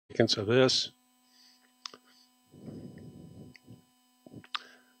seconds of this.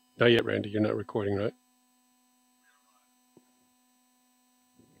 Not yet, Randy. You're not recording, right?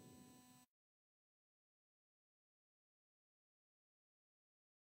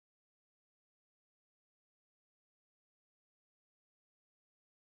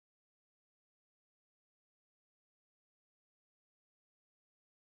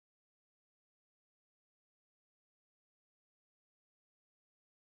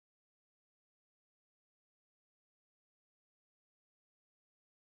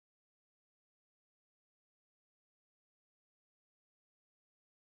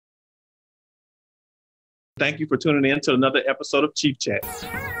 Thank you for tuning in to another episode of Chief Chat.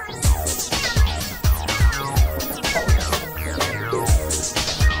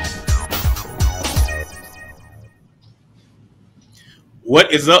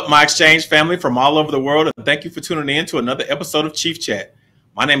 What is up, my exchange family from all over the world? And thank you for tuning in to another episode of Chief Chat.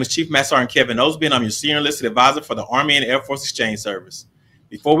 My name is Chief Master Sergeant Kevin Osby, and I'm your Senior Enlisted Advisor for the Army and Air Force Exchange Service.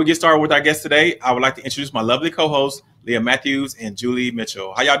 Before we get started with our guest today, I would like to introduce my lovely co-hosts, Leah Matthews and Julie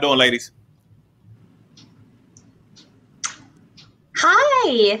Mitchell. How y'all doing, ladies?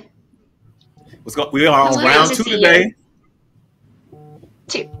 Hi. We are on round two today.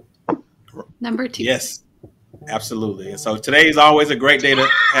 Number two. Yes, absolutely. And so today is always a great day to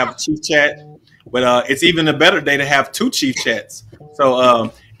have Chief Chat, but it's even a better day to have two Chief Chats.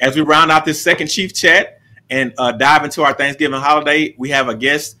 So as we round out this second Chief Chat and dive into our Thanksgiving holiday, we have a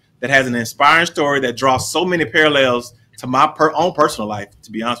guest that has an inspiring story that draws so many parallels to my own personal life,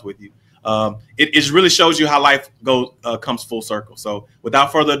 to be honest with you. It really shows you how life comes full circle. So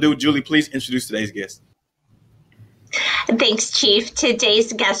without further ado, Julie, please introduce today's guest. Thanks, Chief.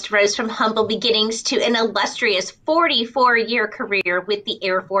 Today's guest rose from humble beginnings to an illustrious 44-year career with the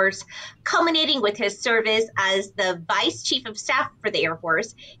Air Force, culminating with his service as the Vice Chief of Staff for the Air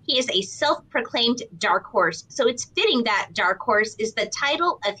Force. He is a self-proclaimed dark horse, so it's fitting that Dark Horse is the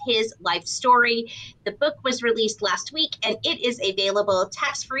title of his life story. The book was released last week, and it is available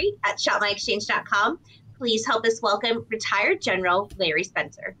tax-free at shopmyexchange.com. Please help us welcome retired General Larry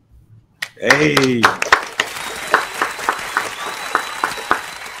Spencer. Hey.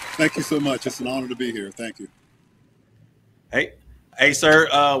 Thank you so much. It's an honor to be here. Thank you. Hey, sir.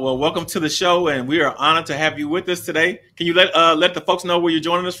 Well, welcome to the show, and we are honored to have you with us today. Can you let the folks know where you're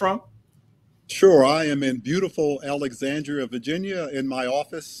joining us from? Sure. I am in beautiful Alexandria, Virginia, in my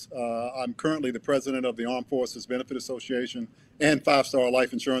office. I'm currently the president of the Armed Forces Benefit Association and 5-Star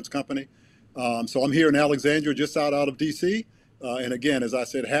Life Insurance Company. So I'm here in Alexandria, just out of D.C. And again, as I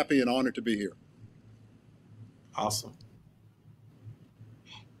said, happy and honored to be here. Awesome.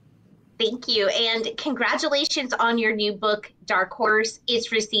 Thank you. And congratulations on your new book, Dark Horse.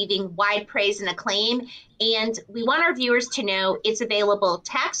 It's receiving wide praise and acclaim. And we want our viewers to know it's available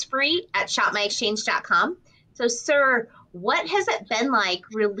tax-free at shopmyexchange.com. So, sir, what has it been like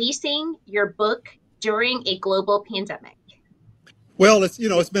releasing your book during a global pandemic? Well, it's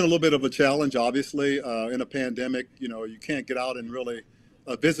been a little bit of a challenge, obviously, in a pandemic. You can't get out and really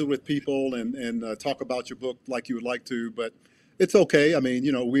visit with people and talk about your book like you would like to, but it's okay. I mean,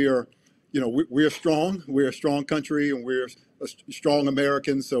 we're strong. We're a strong country, and we're strong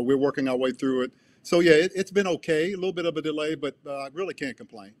Americans, so we're working our way through it. So, yeah, it's been okay. A little bit of a delay, but I really can't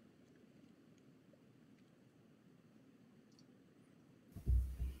complain.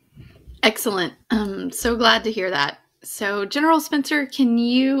 Excellent. So glad to hear that. So, General Spencer, can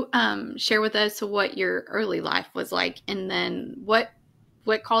you share with us what your early life was like, and then what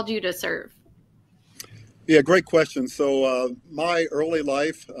called you to serve? Yeah, great question. So my early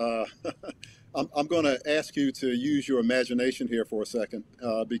life, I'm going to ask you to use your imagination here for a second,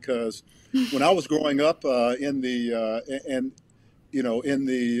 because when I was growing up in the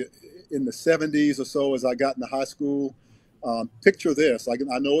 70s or so, as I got into high school, picture this. I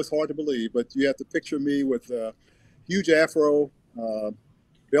know it's hard to believe, but you have to picture me with a huge afro,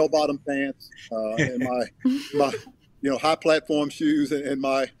 bell-bottom pants, and my high platform shoes, and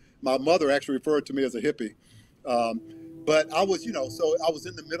my mother actually referred to me as a hippie. But I was, so I was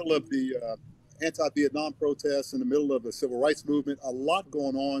in the middle of the anti-Vietnam protests, in the middle of the civil rights movement, a lot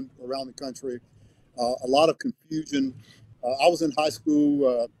going on around the country, a lot of confusion. I was in high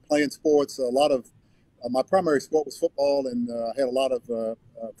school playing sports. A lot of my primary sport was football, and had a lot of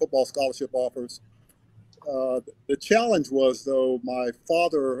football scholarship offers. The challenge was, though, my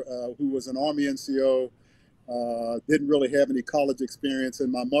father, who was an Army NCO, didn't really have any college experience,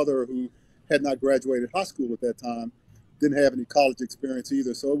 and my mother, who had not graduated high school at that time, didn't have any college experience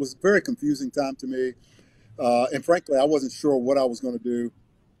either. So it was a very confusing time to me, and frankly, I wasn't sure what I was going to do.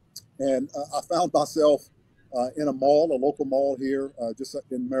 And I found myself in a mall, a local mall here, just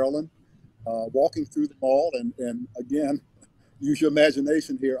in Maryland, walking through the mall. And again, use your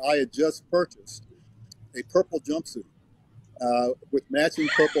imagination here. I had just purchased a purple jumpsuit with matching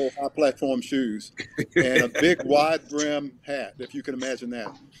purple high platform shoes and a big wide brim hat, if you can imagine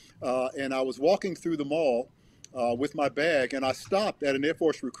that. And I was walking through the mall with my bag, and I stopped at an Air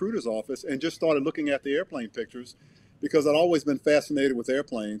Force recruiter's office and just started looking at the airplane pictures because I'd always been fascinated with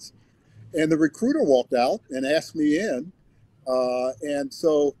airplanes. And the recruiter walked out and asked me in. And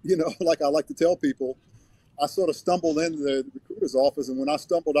so, you know, like I like to tell people, I sort of stumbled into the recruiter's office, and when I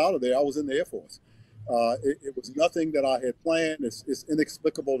stumbled out of there, I was in the Air Force. It was nothing that I had planned. It's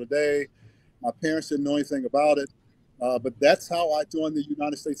inexplicable today. My parents didn't know anything about it, but that's how I joined the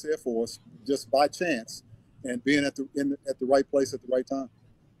United States Air Force, just by chance, and being at the right place at the right time.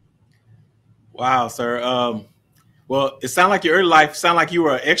 Wow, sir. Well, it sounded like your early life sounded like you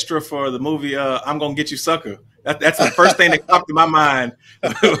were an extra for the movie "I'm Gonna Get You, Sucker." That's the first thing that popped in my mind.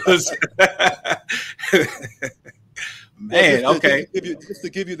 Was man, well, okay. Just to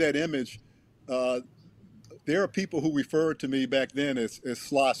give you that image, there are people who referred to me back then as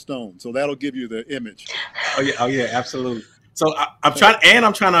Sly Stone, so that'll give you the image. Oh yeah, absolutely. So I'm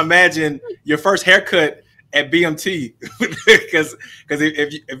trying to imagine your first haircut at BMT because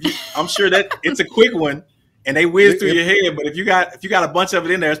if you, I'm sure that it's a quick one and they whiz through your head, but if you got a bunch of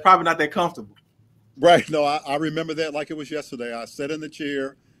it in there, it's probably not that comfortable. Right. No, I remember that like it was yesterday. I sat in the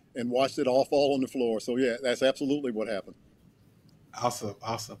chair and watched it all fall on the floor. So yeah, that's absolutely what happened.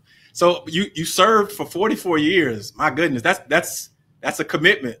 Awesome. So you served for 44 years. My goodness, that's a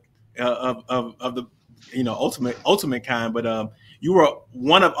commitment of the ultimate kind. But you were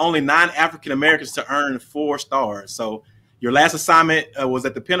one of only 9 African Americans to earn 4 stars. So your last assignment was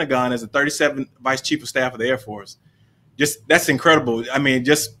at the Pentagon as the 37th Vice Chief of Staff of the Air Force. Just that's incredible. I mean,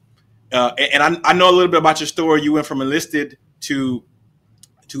 and I know a little bit about your story. You went from enlisted to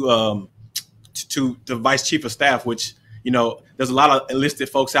the Vice Chief of Staff, which, you know, there's a lot of enlisted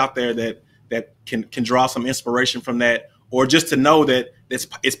folks out there that can draw some inspiration from that, or just to know that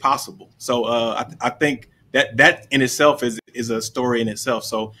it's possible. So I think that in itself is a story in itself.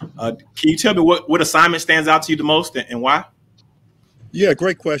 So can you tell me what assignment stands out to you the most and why? Yeah,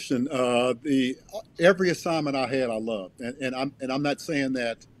 great question. Every assignment I had, I loved, and I'm not saying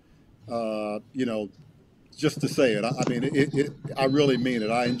that, you know, just to say it. I mean, I really mean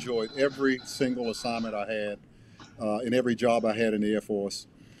it. I enjoyed every single assignment I had, and every job I had in the Air Force.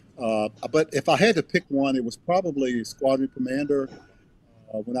 But if I had to pick one, it was probably Squadron Commander.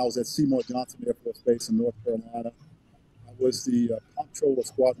 When I was at Seymour Johnson Air Force Base in North Carolina, I was the Comptroller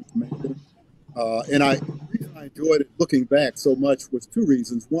Squadron Commander. And the reason I enjoyed it, looking back so much, was 2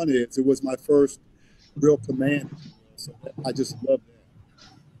 reasons. One is it was my first real command, so I just loved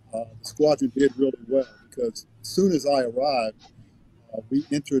that. The squadron did really well because as soon as I arrived, we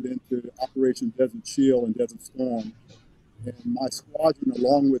entered into Operation Desert Shield and Desert Storm, and my squadron,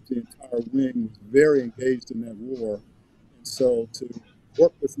 along with the entire wing, was very engaged in that war. And so to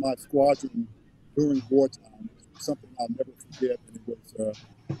work with my squadron during wartime was something I'll never forget, and it was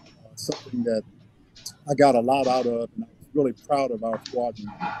something that I got a lot out of, and I was really proud of our squadron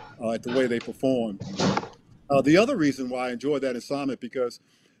at the way they performed. The other reason why I enjoyed that assignment, because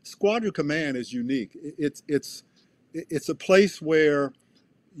Squadron Command is unique. It's a place where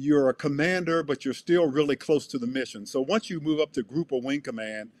you're a commander, but you're still really close to the mission. So once you move up to group or wing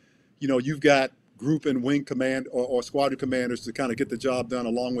command, you know, you've got group and wing command or squadron commanders to kind of get the job done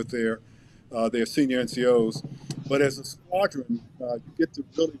along with their senior NCOs. But as a squadron, you get to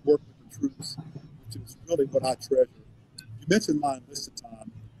really work with the troops, which is really what I treasure. You mentioned my enlisted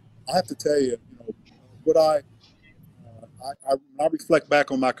time. I have to tell you, you know, what when I reflect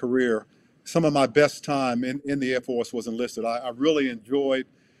back on my career, some of my best time in the Air Force was enlisted. I really enjoyed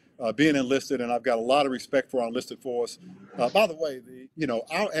being enlisted, and I've got a lot of respect for our enlisted force. By the way,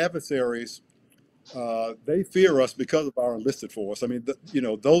 our adversaries, they fear us because of our enlisted force. I mean,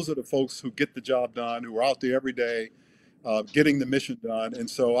 those are the folks who get the job done, who are out there every day, getting the mission done. And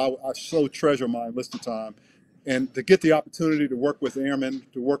so I so treasure my enlisted time. And to get the opportunity to work with airmen,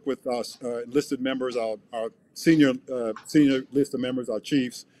 to work with enlisted members, our senior enlisted members, our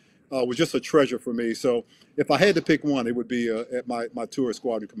chiefs, was just a treasure for me. So if I had to pick one, it would be at my tour as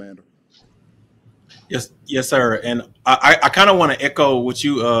squadron commander. Yes, sir. And I kind of want to echo what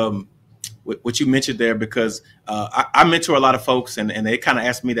you mentioned there, because I mentor a lot of folks, and they kind of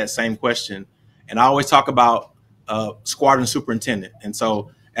ask me that same question. And I always talk about squadron superintendent. And so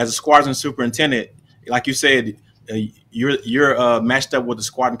as a squadron superintendent, like you said, you're matched up with the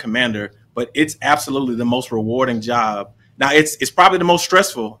squadron commander, but it's absolutely the most rewarding job Now it's probably the most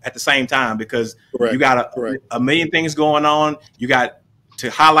stressful at the same time, because Correct. you got Correct. a million things going on. You got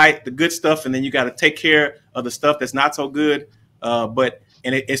to highlight the good stuff, and then you got to take care of the stuff that's not so good.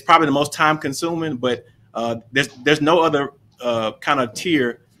 It's probably the most time consuming. But there's no other kind of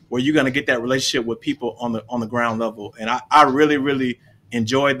tier where you're going to get that relationship with people on the ground level. And I really, really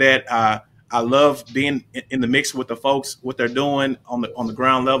enjoyed that. I love being in the mix with the folks, what they're doing on the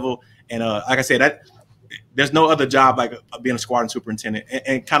ground level. And like I said, there's no other job like being a squadron superintendent,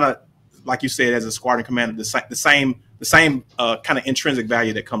 and kind of like you said, as a squadron commander, the same kind of intrinsic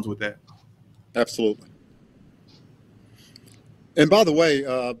value that comes with that. Absolutely. And by the way,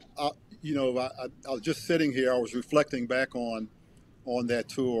 I was just sitting here. I was reflecting back on that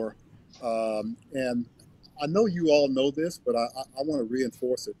tour, and I know you all know this, but I want to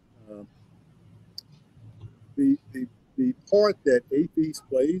reinforce it. The part that AAFES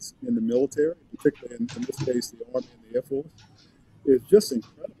plays in the military, particularly in this case, the Army and the Air Force, is just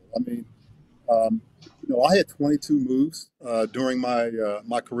incredible. I mean, I had 22 moves during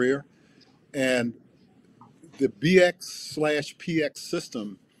my career, and the BX/PX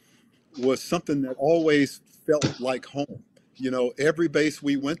system was something that always felt like home. Every base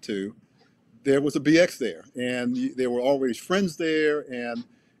we went to, there was a BX there, and there were always friends there, and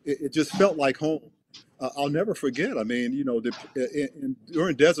it just felt like home. I'll never forget. I mean,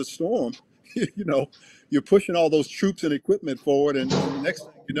 during Desert Storm, you're pushing all those troops and equipment forward, and the next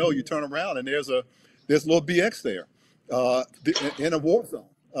thing you know, you turn around and there's a little BX there in a war zone.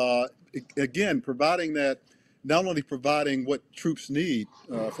 Again, providing that, not only providing what troops need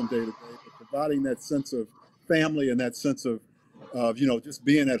from day to day, but providing that sense of family and that sense of just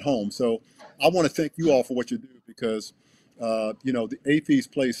being at home. So I want to thank you all for what you do, because the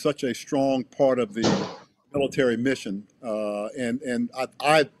AAFES plays such a strong part of the military mission, and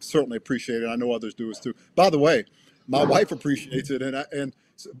I certainly appreciate it. I know others do as too. By the way, my wife appreciates it, and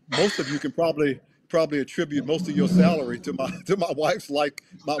most of you can probably attribute most of your salary to my wife's my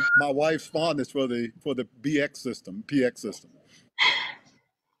wife's fondness for the BX system, PX system.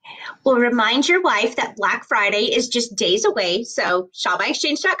 Well, remind your wife that Black Friday is just days away. So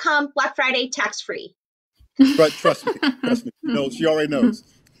shopbyexchange.com, Black Friday, tax free. But trust me. She already knows.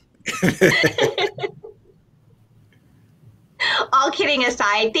 All kidding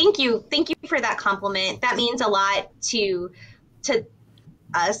aside, thank you for that compliment. That means a lot to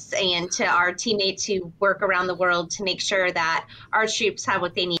us and to our teammates who work around the world to make sure that our troops have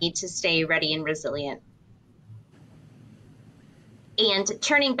what they need to stay ready and resilient. And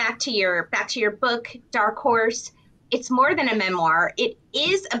turning back to your book, Dark Horse, it's more than a memoir. It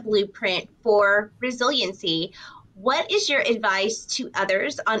is a blueprint for resiliency. What is your advice to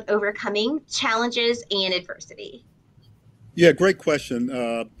others on overcoming challenges and adversity? Yeah, great question.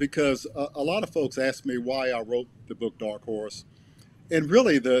 Because a lot of folks ask me why I wrote the book Dark Horse, and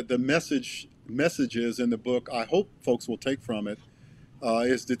really the messages in the book I hope folks will take from it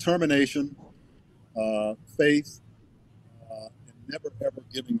is determination, faith, and never ever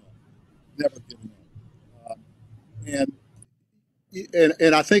giving up.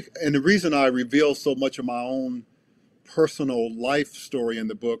 And I think, and the reason I reveal so much of my own personal life story in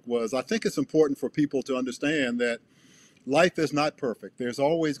the book was, I think it's important for people to understand that life is not perfect. There's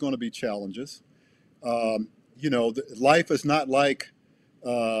always going to be challenges. Life is not like,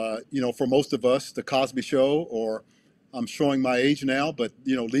 for most of us, the Cosby Show, or I'm showing my age now, but,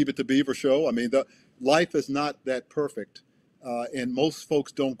 Leave It to Beaver show. I mean, life is not that perfect. And most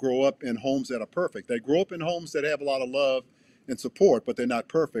folks don't grow up in homes that are perfect. They grow up in homes that have a lot of love and support, but they're not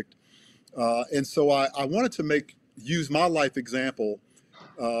perfect. And so I wanted to use my life example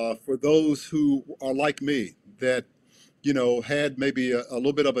for those who are like me, that had maybe a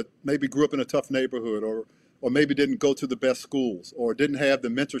little bit of maybe grew up in a tough neighborhood, or maybe didn't go to the best schools, or didn't have the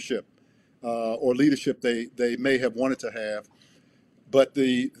mentorship or leadership they may have wanted to have. But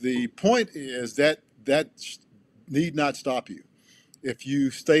the point is that need not stop you. If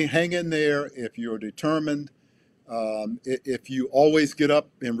you hang in there, if you're determined, if you always get up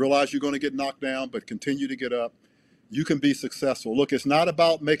and realize you're going to get knocked down, but continue to get up, you can be successful. Look, it's not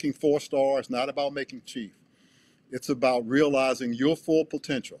about making 4-star. It's not about making chief. It's about realizing your full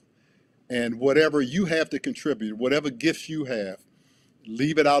potential, and whatever you have to contribute, whatever gifts you have,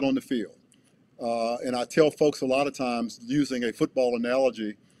 leave it out on the field. And I tell folks a lot of times, using a football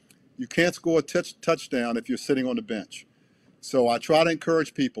analogy, you can't score a touchdown if you're sitting on the bench. So I try to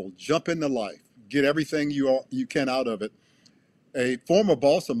encourage people, jump into life, get everything you can out of it. A former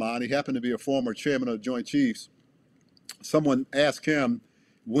boss of mine, he happened to be a former chairman of the Joint Chiefs, someone asked him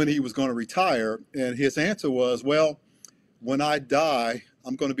when he was going to retire, and his answer was, well, when I die,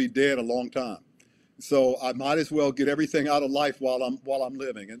 I'm going to be dead a long time. So I might as well get everything out of life while I'm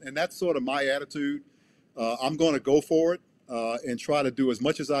living. And that's sort of my attitude. I'm going to go for it and try to do as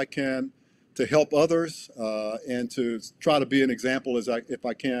much as I can to help others and to try to be an example if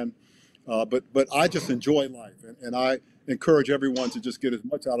I can. But I just enjoy life, and I encourage everyone to just get as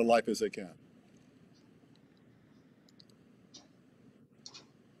much out of life as they can.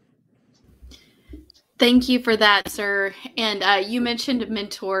 Thank you for that, sir. And you mentioned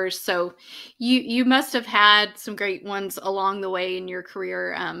mentors, so you must have had some great ones along the way in your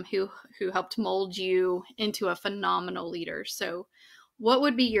career who helped mold you into a phenomenal leader. So, what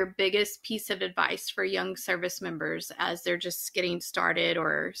would be your biggest piece of advice for young service members as they're just getting started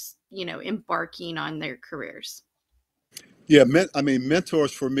or embarking on their careers? Yeah,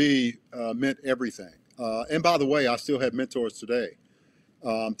 mentors for me meant everything. And by the way, I still have mentors today.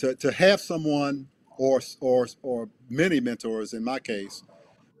 To have someone or many mentors in my case,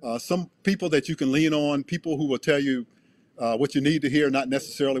 some people that you can lean on, people who will tell you what you need to hear, not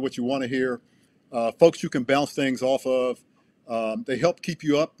necessarily what you want to hear, folks you can bounce things off of. They help keep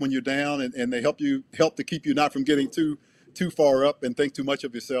you up when you're down, and they help to keep you not from getting too far up and think too much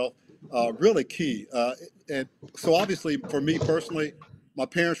of yourself. Really key. And so obviously for me personally, my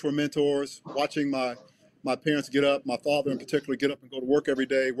parents were mentors. Watching my parents get up, my father in particular, get up and go to work every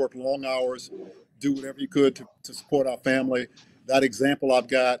day, work long hours, do whatever he could to support our family. That example I've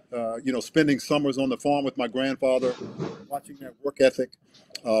got, spending summers on the farm with my grandfather, watching that work ethic,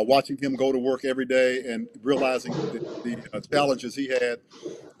 watching him go to work every day and realizing the challenges he had.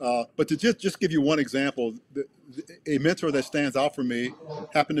 But to just give you one example, a mentor that stands out for me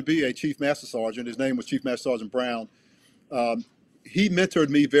happened to be a Chief Master Sergeant. His name was Chief Master Sergeant Brown. He mentored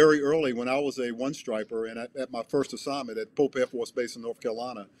me very early when I was a one-striper and at my first assignment at Pope Air Force Base in North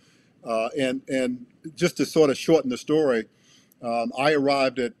Carolina. And just to sort of shorten the story, I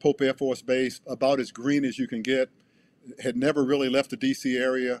arrived at Pope Air Force Base about as green as you can get, had never really left the DC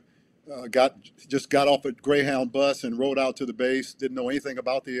area, got off a Greyhound bus and rode out to the base, didn't know anything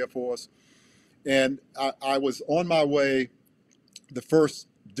about the Air Force. And I was on my way the first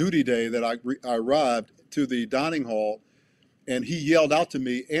duty day that I arrived to the dining hall, and he yelled out to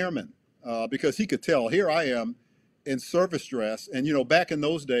me, "Airman," because he could tell, here I am in service dress. And, back in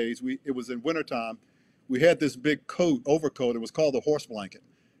those days, it was in wintertime, we had this big overcoat. It was called the horse blanket.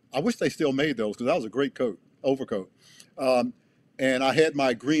 I wish they still made those because that was a great overcoat. And I had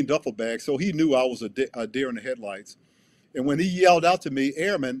my green duffel bag, so he knew I was a deer in the headlights. And when he yelled out to me,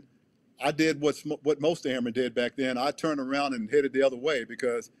 "Airman," I did what most airmen did back then. I turned around and headed the other way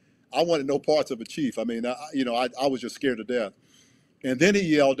because I wanted no parts of a chief. I mean, I was just scared to death. And then he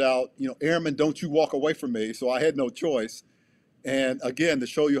yelled out, "Airman, don't you walk away from me." So I had no choice. And again, to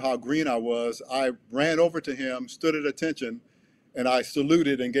show you how green I was, I ran over to him, stood at attention, and I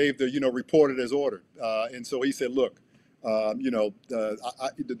saluted and gave the, reported as ordered. And so he said, "Look, don't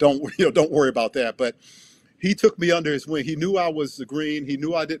worry about that." But he took me under his wing. He knew I was green. He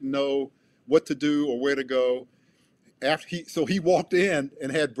knew I didn't know what to do or where to go. So he walked in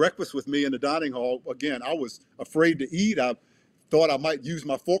and had breakfast with me in the dining hall. Again, I was afraid to eat. I thought I might use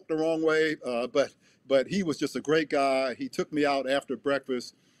my fork the wrong way, but he was just a great guy. He took me out after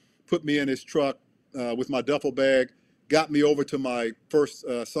breakfast, put me in his truck with my duffel bag, got me over to my first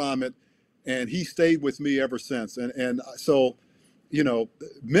assignment, and he stayed with me ever since. And so,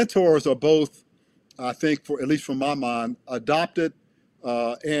 mentors are both, I think, at least from my mind, adopted,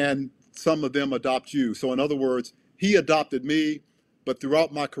 and some of them adopt you. So in other words, he adopted me, but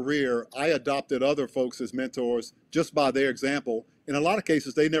throughout my career, I adopted other folks as mentors just by their example. In a lot of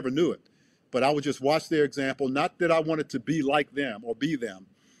cases, they never knew it, but I would just watch their example. Not that I wanted to be like them or be them,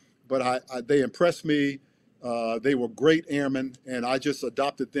 but they impressed me. They were great airmen, and I just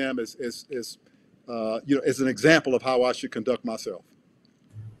adopted them as an example of how I should conduct myself.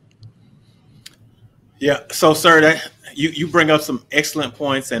 Yeah. So, sir, you bring up some excellent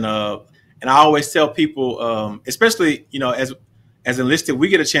points, and I always tell people, especially as enlisted, we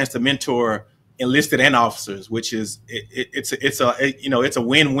get a chance to mentor enlisted and officers, which is it's a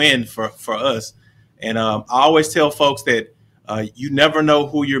win-win for us. And I always tell folks that you never know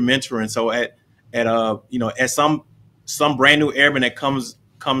who you're mentoring. So at some brand new airman that comes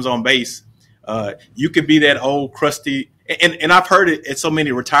on base, you could be that old crusty. And I've heard it at so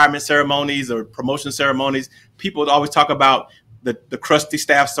many retirement ceremonies or promotion ceremonies. People always talk about the crusty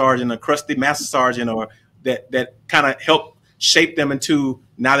staff sergeant, the crusty master sergeant, or that kind of help shape them into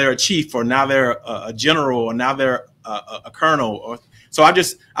now they're a chief, or now they're a general, or now they're a colonel. Or so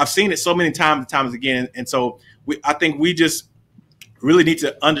I've seen it so many times again. And so I think we just really need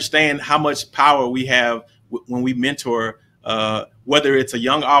to understand how much power we have when we mentor, whether it's a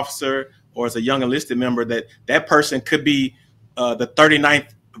young officer or as a young enlisted member, that person could be the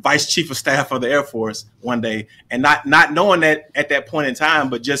 39th vice chief of staff of the Air Force one day, and not knowing that at that point in time,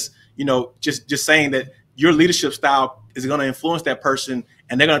 but just just saying that your leadership style is going to influence that person,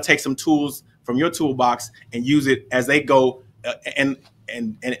 and they're going to take some tools from your toolbox and use it as they go and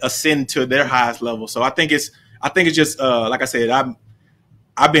ascend to their highest level. So I think it's just like I said,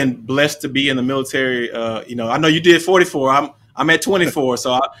 I've been blessed to be in the military. I know you did 44. I'm at 24,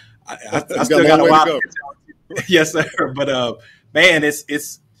 so I still got a while to go. Yes, sir. But man,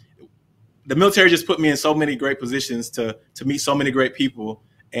 it's the military just put me in so many great positions to meet so many great people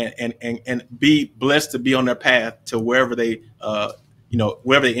and be blessed to be on their path to wherever they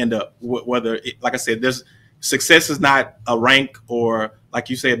wherever they end up. Whether like I said, there's success is not a rank, or like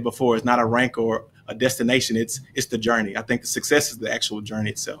you said before, it's not a rank or a destination. It's the journey. I think the success is the actual journey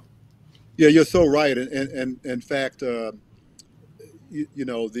itself. Yeah, you're so right. And in fact,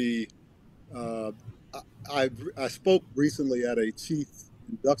 I spoke recently at a chief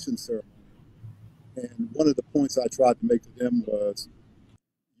induction ceremony, and one of the points I tried to make to them was,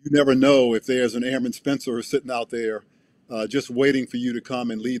 you never know if there's an Airman Spencer sitting out there just waiting for you to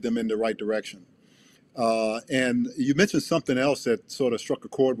come and lead them in the right direction. And you mentioned something else that sort of struck a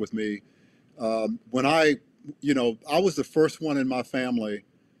chord with me. When I was the first one in my family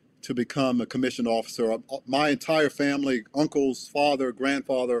to become a commissioned officer. My entire family, uncles, father,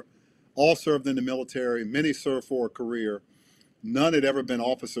 grandfather, all served in the military. Many served for a career. None had ever been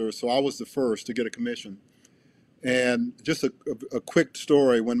officers, so I was the first to get a commission. And just a quick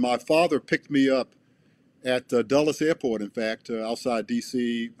story, when my father picked me up at Dulles Airport, in fact, outside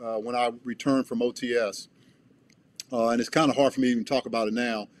D.C., when I returned from OTS, and it's kind of hard for me to even talk about it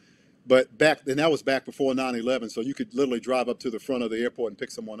now, but that was back before 9/11, so you could literally drive up to the front of the airport and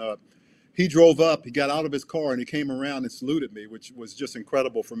pick someone up. He drove up, he got out of his car, and he came around and saluted me, which was just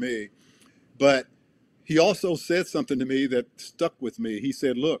incredible for me. But he also said something to me that stuck with me. He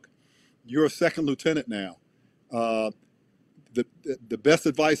said, "Look, you're a second lieutenant now. The best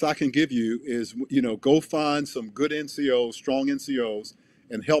advice I can give you is, go find some good NCOs, strong NCOs,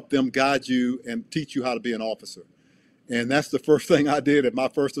 and help them guide you and teach you how to be an officer." And that's the first thing I did at my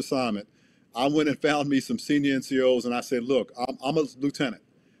first assignment. I went and found me some senior NCOs, and I said, "Look, I'm a lieutenant.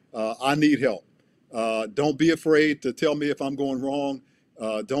 I need help. Don't be afraid to tell me if I'm going wrong.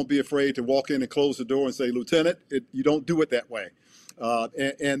 Don't be afraid to walk in and close the door and say, 'Lieutenant, you don't do it that way.'"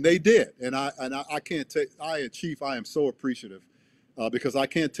 And they did. And I can't tell, Chief, I am so appreciative because I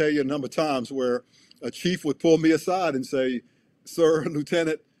can't tell you a number of times where a chief would pull me aside and say, "Sir,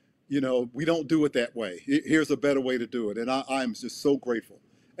 Lieutenant, we don't do it that way. Here's a better way to do it." And I'm just so grateful.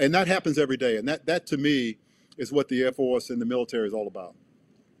 And that happens every day. And that to me is what the Air Force and the military is all about.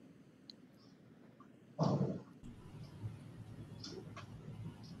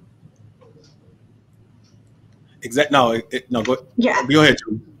 Exactly. No, go. Yeah. Go ahead,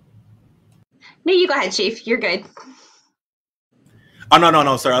 Drew. No, you go ahead, Chief. You're good. Oh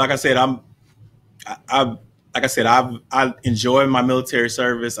no, sir. Like I said, I enjoy my military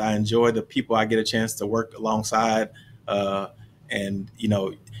service. I enjoy the people I get a chance to work alongside. And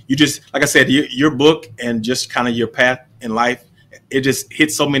you just, like I said, your book and just kind of your path in life, it just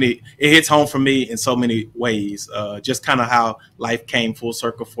hits home for me in so many ways. Just kind of how life came full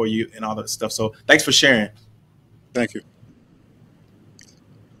circle for you and all that stuff. So thanks for sharing. Thank you.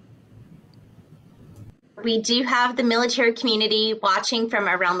 We do have the military community watching from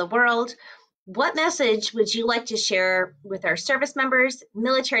around the world. What message would you like to share with our service members,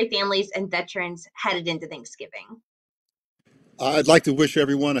 military families, and veterans headed into Thanksgiving? I'd like to wish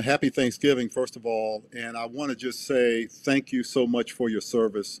everyone a happy Thanksgiving, first of all. And I want to just say thank you so much for your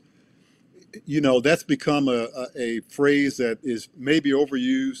service. That's become a phrase that is maybe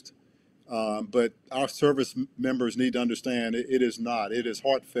overused, but our service members need to understand it is not. It is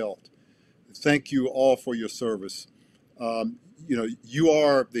heartfelt. Thank you all for your service. You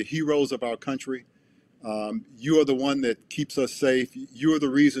are the heroes of our country. You are the one that keeps us safe. You are the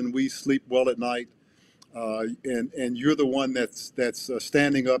reason we sleep well at night. And you're the one that's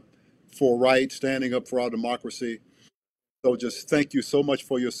standing up for right, standing up for our democracy. So just thank you so much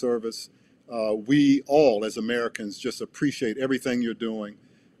for your service. We all, as Americans, just appreciate everything you're doing,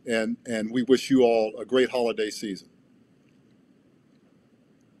 and we wish you all a great holiday season.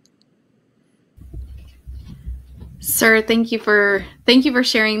 Sir, thank you for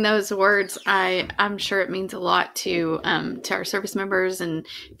sharing those words. I'm sure it means a lot to our service members and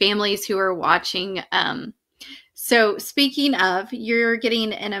families who are watching. So speaking of, you're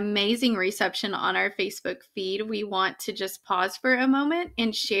getting an amazing reception on our Facebook feed. We want to just pause for a moment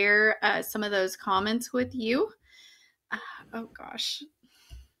and share some of those comments with you. Oh gosh.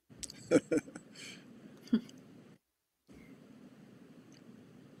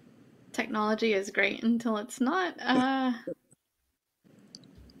 Technology is great until it's not. There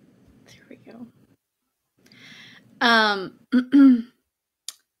we go.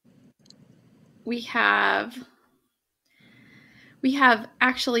 We have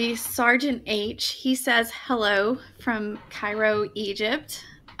actually Sergeant H. He says hello from Cairo, Egypt.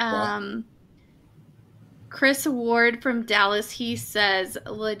 Wow. Chris Ward from Dallas, he says,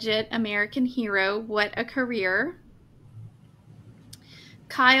 legit American hero, what a career.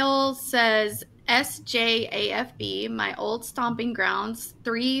 Kyle says, SJAFB, my old stomping grounds,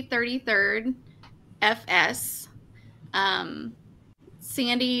 333rd FS.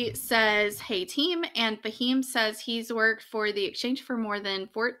 Sandy says, hey team, and Fahim says he's worked for the exchange for more than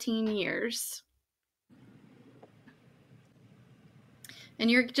 14 years. And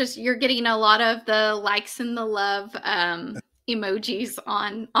you're getting a lot of the likes and the love emojis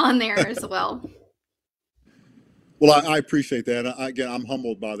on there as well. Well, I appreciate that. Again, I'm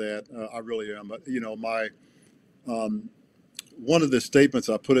humbled by that. I really am. But, my one of the statements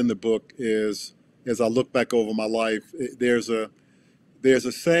I put in the book is, as I look back over my life, there's a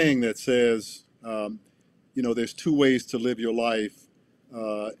saying that says, there's two ways to live your life,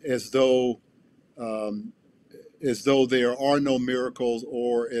 as though there are no miracles,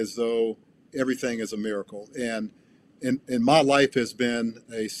 or as though everything is a miracle. And my life has been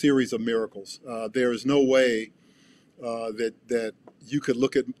a series of miracles. There is no way that you could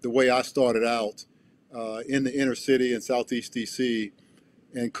look at the way I started out in the inner city in Southeast DC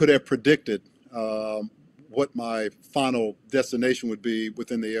and could have predicted what my final destination would be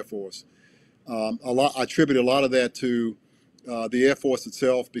within the Air Force. I attribute a lot of that to the Air Force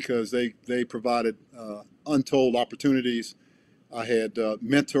itself, because they provided untold opportunities. I had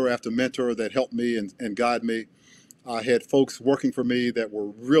mentor after mentor that helped me and guide me. I had folks working for me that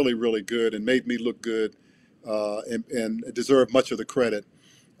were really, really good and made me look good and deserve much of the credit.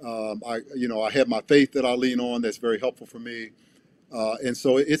 I have my faith that I lean on that's very helpful for me. And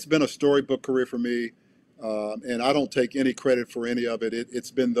so it's been a storybook career for me. And I don't take any credit for any of it.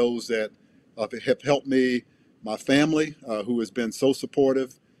 It's been those that have helped me, my family, who has been so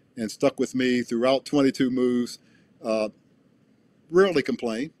supportive and stuck with me throughout 22 moves. Rarely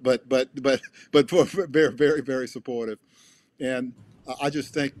complain, but very, very, very supportive. And I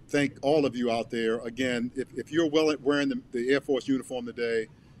just thank all of you out there. Again, if you're wearing the Air Force uniform today,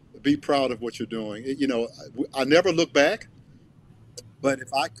 be proud of what you're doing. I never look back, but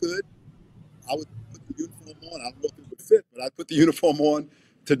if I could, I would put the uniform on. I don't know if it would fit, but I'd put the uniform on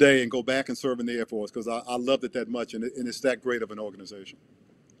today and go back and serve in the Air Force, because I loved it that much, and it's that great of an organization.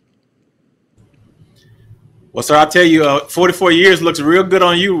 Well, sir, I'll tell you, 44 years looks real good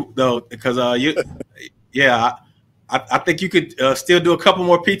on you, though, because yeah, I think you could still do a couple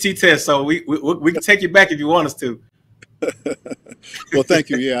more PT tests, so we can take you back if you want us to. Well, thank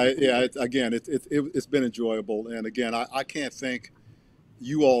you. Yeah. Again, it's been enjoyable, and again, I can't thank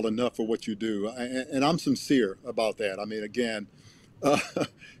you all enough for what you do, and I'm sincere about that. I mean, again,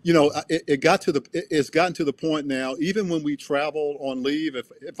 it's gotten to the point now. Even when we travel on leave,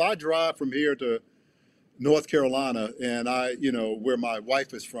 if I drive from here to North Carolina, and where my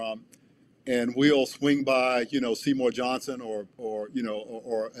wife is from, and we'll swing by, Seymour Johnson or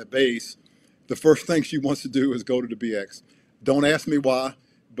a base, the first thing she wants to do is go to the BX. Don't ask me why,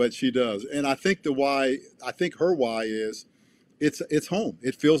 but she does. And I think her why is it's home.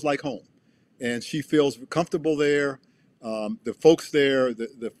 It feels like home, and she feels comfortable there. The folks there,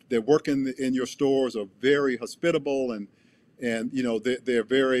 they're working in your stores are very hospitable, and they're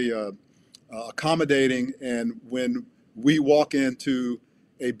very accommodating. And when we walk into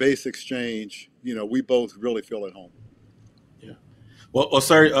a base exchange, we both really feel at home. Yeah. Well,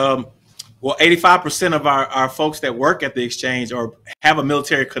 sir, 85% of our folks that work at the exchange have a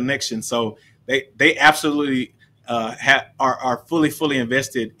military connection. So they absolutely are fully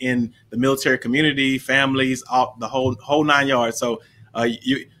invested in the military community, families, the whole 9 yards. So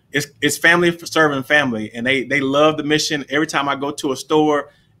it's family serving family, and they love the mission. Every time I go to a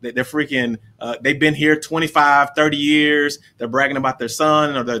store, they're freaking, they've been here 25, 30 years. They're bragging about their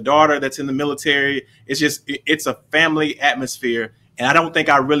son or their daughter that's in the military. It's a family atmosphere. And I don't think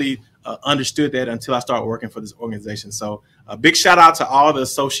I really understood that until I started working for this organization. So a big shout out to all the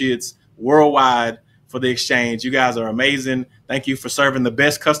associates worldwide for the exchange. You guys are amazing. Thank you for serving the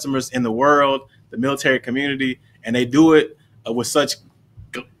best customers in the world, the military community. And they do it with such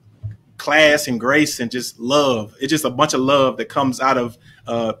class and grace and just love. It's just a bunch of love that comes out of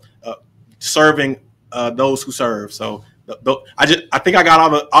serving those who serve. So I think I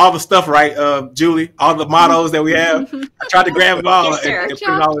got all the stuff right, Julie. All the mottos that we have. I tried to grab them all. Yes, sir. And put it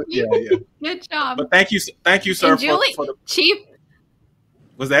all. Yeah. Good job. But thank you, sir. And Julie, for the, Chief.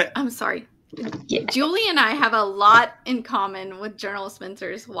 was that? I'm sorry. Yeah. Julie and I have a lot in common with General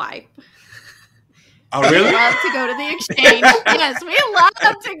Spencer's wife. Oh, really? We love to go to the exchange. Yes, we love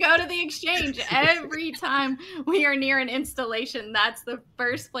to go to the exchange. Every time we are near an installation, that's the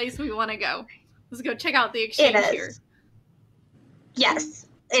first place we want to go. Let's go check out the exchange here. Yes,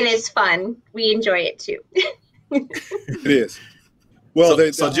 it is fun. We enjoy it too. It is. Well, I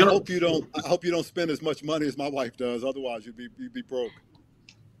hope you don't spend as much money as my wife does. Otherwise, you'd be broke.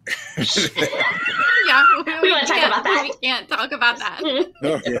 Yeah, we want to talk about that. We can't talk about that.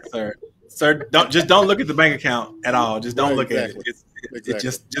 Yes, sir. Sir, don't look at the bank account at all. Just don't look at it. Exactly.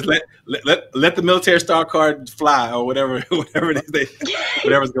 Just let the military star card fly or whatever it is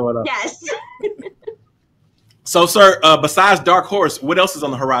whatever's going on. Yes. So, sir, besides Dark Horse, what else is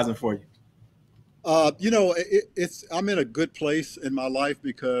on the horizon for you? I'm in a good place in my life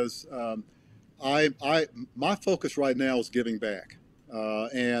because my focus right now is giving back,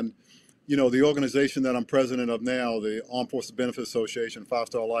 and the organization that I'm president of now, the Armed Forces Benefit Association,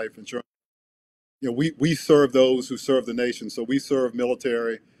 5-Star Life Insurance. We serve those who serve the nation. So we serve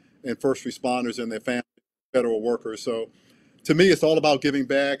military and first responders and their families, federal workers. So to me, it's all about giving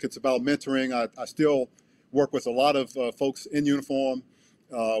back. It's about mentoring. I still work with a lot of folks in uniform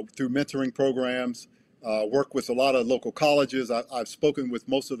through mentoring programs, work with a lot of local colleges. I've spoken with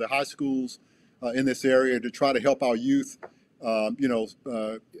most of the high schools in this area to try to help our youth, in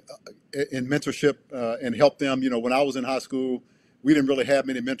mentorship and help them. When I was in high school, we didn't really have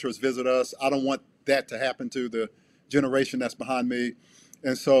many mentors visit us. I don't want that to happen to the generation that's behind me.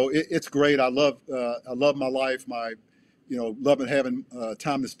 And so it's great. I love my life, loving having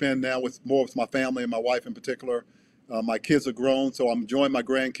time to spend now more with my family and my wife in particular. My kids are grown, so I'm enjoying my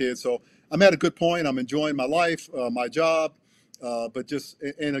grandkids. So I'm at a good point. I'm enjoying my life, my job,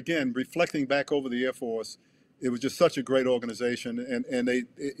 and again, reflecting back over the Air Force, it was just such a great organization, and they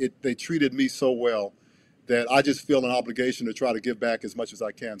treated me so well that I just feel an obligation to try to give back as much as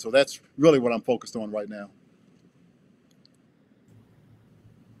I can. So that's really what I'm focused on right now.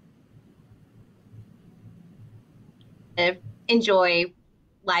 Enjoy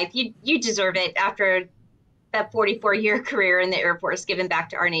life. You deserve it after that 44-year career in the Air Force, giving back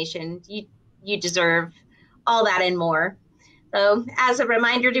to our nation. You deserve all that and more. So as a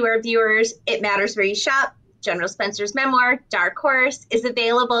reminder to our viewers, it matters where you shop. General Spencer's memoir, Dark Horse, is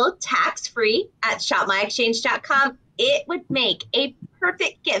available tax-free at shopmyexchange.com. It would make a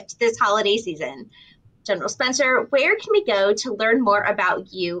perfect gift this holiday season. General Spencer, where can we go to learn more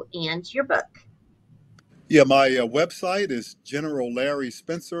about you and your book? Yeah, my website is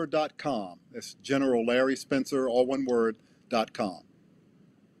generallarryspencer.com. That's General Larry Spencer, all one word, .com.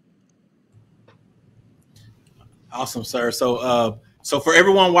 Awesome, sir. So for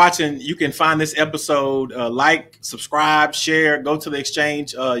everyone watching, you can find this episode, like, subscribe, share, go to the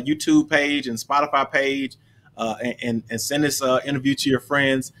Exchange YouTube page and Spotify page, and send this interview to your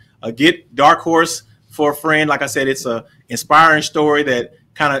friends. Get Dark Horse for a friend. Like I said, it's a inspiring story that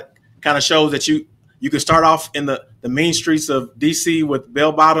kind of shows that you can start off in the mean streets of DC with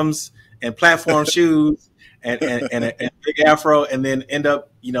bell bottoms and platform shoes and a big afro, and then end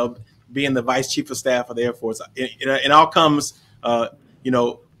up being the Vice Chief of Staff of the Air Force. It all comes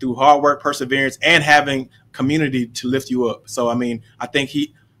through hard work, perseverance, and having community to lift you up. So, I mean, I think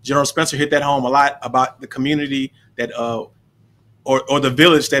General Spencer hit that home a lot about the community that, or the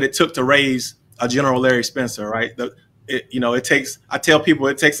village that it took to raise a General Larry Spencer, right? I tell people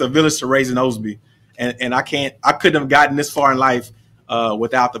it takes a village to raise an Osby, and I couldn't have gotten this far in life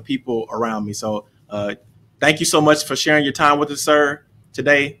without the people around me. So, thank you so much for sharing your time with us, sir,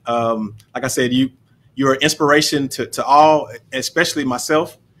 today. Like I said, you're an inspiration to all, especially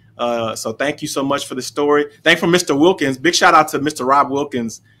myself. So thank you so much for the story. Thank you for Mr. Wilkins. Big shout out to Mr. Rob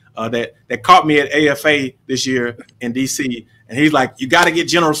Wilkins that caught me at AFA this year in DC. And he's like, you got to get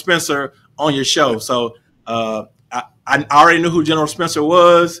General Spencer on your show. So I already knew who General Spencer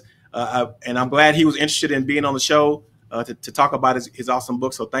was. And I'm glad he was interested in being on the show to talk about his awesome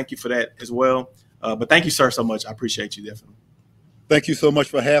book. So thank you for that as well. But thank you, sir, so much. I appreciate you definitely. Thank you so much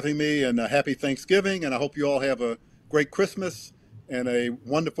for having me, and happy Thanksgiving, and I hope you all have a great Christmas and a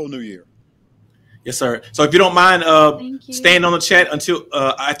wonderful New Year. Yes, sir. So if you don't mind staying on the chat until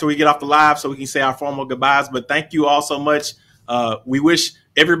after we get off the live so we can say our formal goodbyes, but thank you all so much. We wish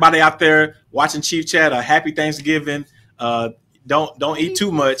everybody out there watching Chief Chat a happy Thanksgiving. Don't eat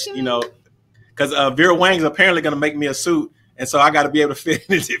too much, because Vera Wang's apparently going to make me a suit, and so I got to be able to fit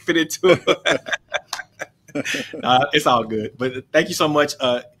into it. It's all good. But thank you so much.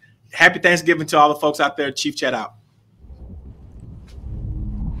 Happy Thanksgiving to all the folks out there. Chief Chat out.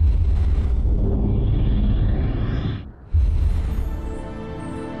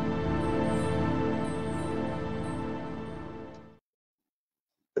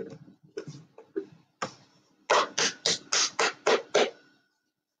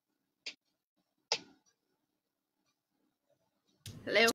 Hello.